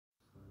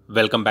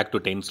Welcome back to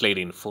 10 Slide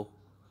Info.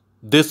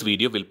 This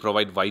video will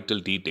provide vital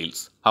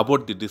details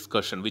about the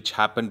discussion which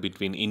happened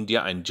between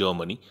India and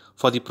Germany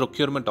for the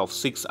procurement of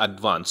 6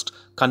 advanced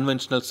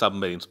conventional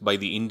submarines by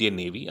the Indian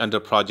Navy under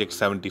Project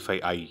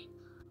 75I.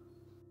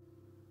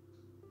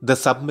 The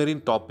submarine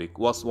topic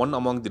was one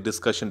among the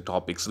discussion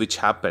topics which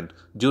happened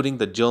during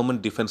the German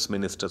Defense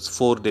Minister's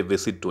 4-day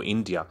visit to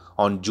India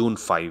on June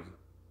 5.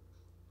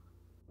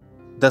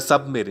 The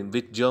submarine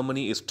which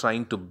Germany is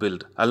trying to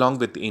build along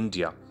with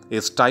India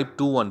is Type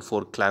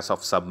 214 class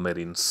of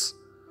submarines.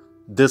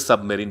 This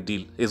submarine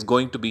deal is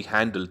going to be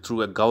handled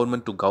through a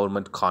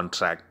government-to-government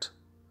contract.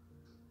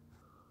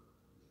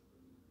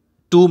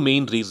 Two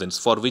main reasons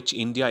for which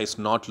India is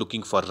not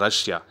looking for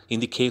Russia in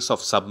the case of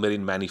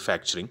submarine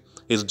manufacturing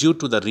is due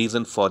to the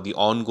reason for the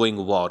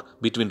ongoing war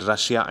between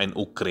Russia and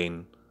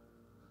Ukraine.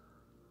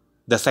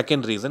 The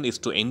second reason is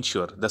to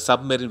ensure the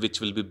submarine which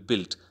will be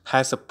built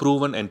has a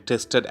proven and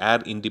tested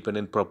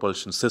air-independent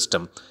propulsion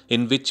system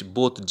in which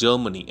both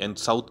Germany and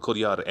South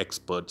Korea are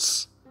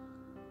experts.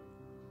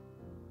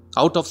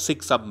 Out of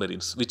 6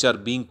 submarines which are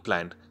being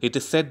planned, it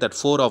is said that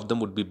 4 of them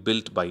would be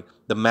built by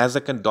the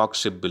Mazakan Dock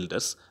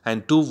shipbuilders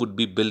and 2 would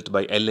be built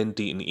by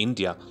L&T in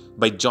India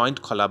by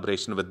joint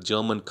collaboration with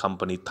German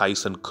company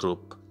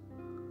ThyssenKrupp.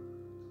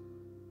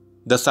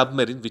 The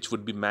submarine which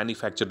would be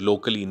manufactured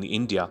locally in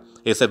India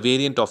is a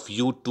variant of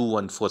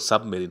U-214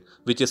 submarine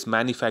which is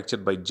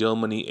manufactured by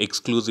Germany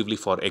exclusively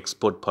for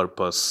export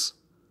purpose.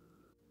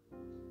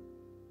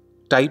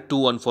 Type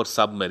 214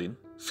 submarine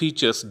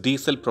features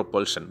diesel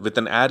propulsion with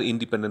an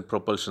air-independent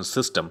propulsion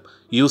system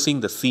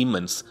using the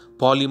Siemens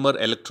polymer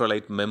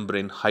electrolyte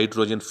membrane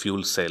hydrogen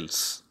fuel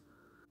cells.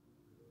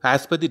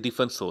 As per the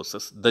defense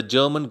sources, the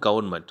German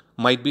government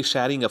might be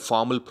sharing a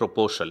formal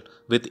proposal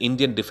with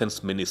Indian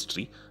Defense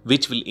Ministry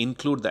which will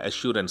include the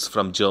assurance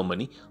from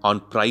Germany on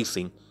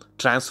pricing,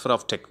 transfer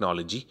of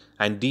technology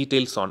and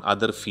details on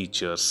other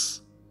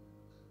features.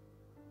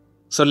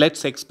 So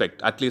let's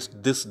expect at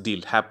least this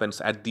deal happens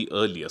at the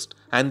earliest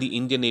and the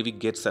Indian Navy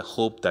gets a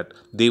hope that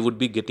they would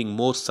be getting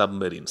more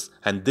submarines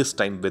and this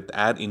time with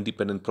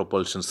air-independent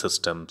propulsion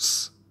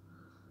systems.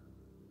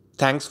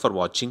 Thanks for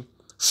watching.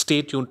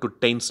 Stay tuned to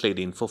 10 Slide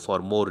Info for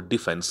more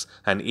defense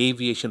and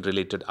aviation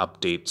related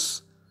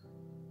updates.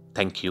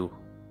 Thank you.